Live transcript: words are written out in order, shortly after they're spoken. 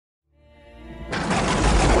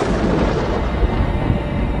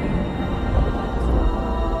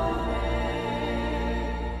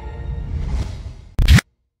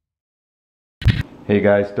Hey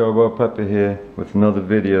guys, Thoroughbred Prepper here with another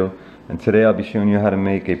video, and today I'll be showing you how to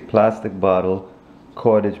make a plastic bottle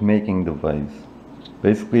cordage making device.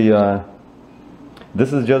 Basically,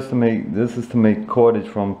 this is to make cordage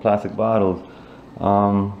from plastic bottles.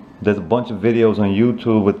 There's a bunch of videos on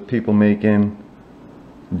YouTube with people making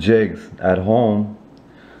jigs at home,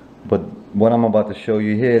 but what I'm about to show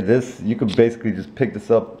you here, you could basically just pick this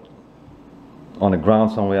up on the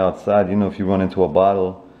ground somewhere outside. You know, if you run into a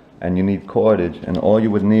bottle and you need cordage, and all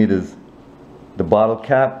you would need is the bottle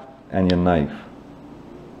cap and your knife.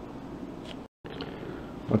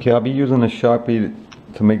 Okay, I'll be using a Sharpie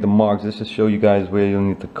to make the marks just to show you guys where you'll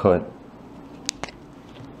need to cut.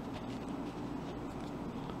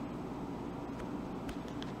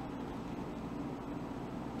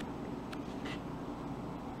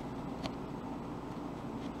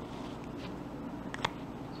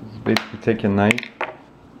 So just basically take your knife,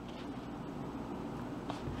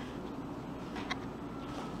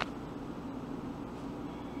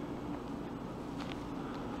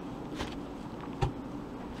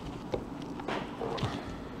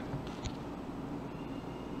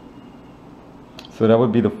 so that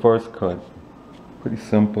would be the first cut. Pretty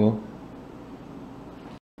simple.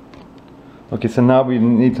 Okay, so now we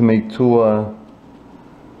need to make two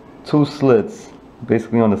slits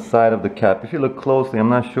basically on the side of the cap. If you look closely, I'm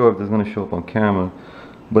not sure if this is going to show up on camera,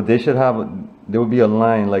 but there would be a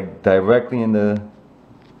line like directly in the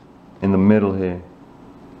middle here.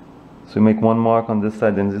 So you make one mark on this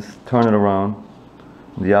side, then just turn it around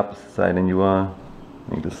on the opposite side, and you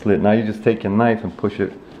make the slit. Now you just take your knife and push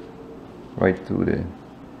it right through there.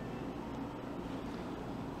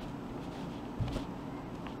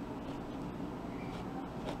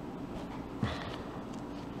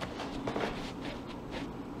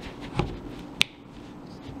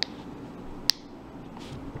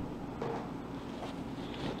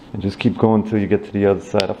 And just keep going till you get to the other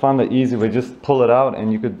side. I found the easy way, just pull it out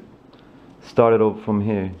and you could start it over from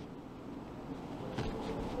here.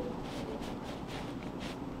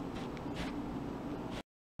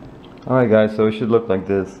 Alright guys, so it should look like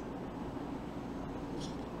this.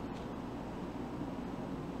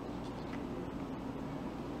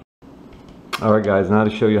 Alright guys, now to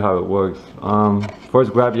show you how it works.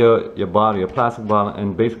 First grab your bottle, your plastic bottle,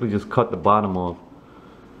 and basically just cut the bottom off.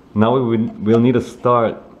 Now we'll need a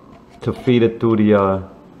start to feed it through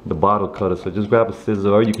the bottle cutter. So just grab a scissors,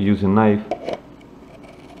 or you can use your knife,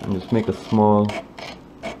 and just make a small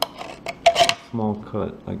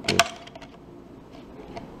cut like this.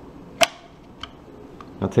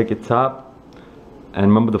 Now take your top, and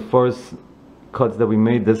remember the first cuts that we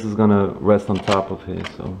made, this is gonna rest on top of here,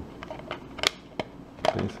 so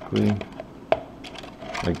basically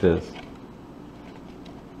like this.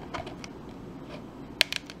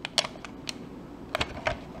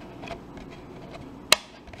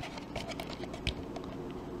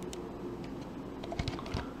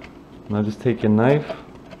 Now just take your knife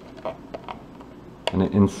and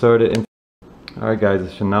insert it in. Alright guys,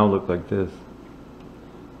 it should now look like this.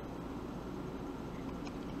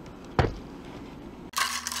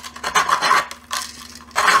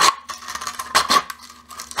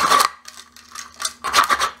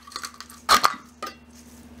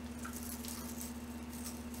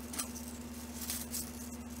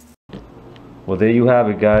 Well, there you have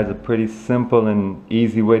it guys, a pretty simple and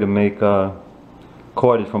easy way to make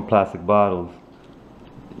cordage from plastic bottles.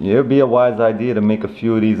 Yeah, it would be a wise idea to make a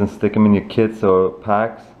few of these and stick them in your kits or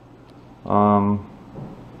packs. And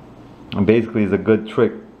basically it's a good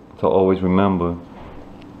trick to always remember,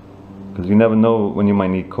 because you never know when you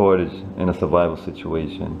might need cordage in a survival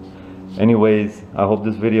situation. Anyways, I hope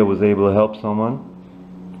this video was able to help someone,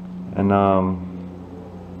 and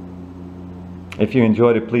if you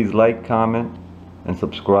enjoyed it, please like, comment, and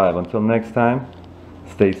subscribe. Until next time,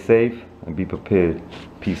 stay safe and be prepared.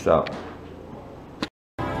 Peace out.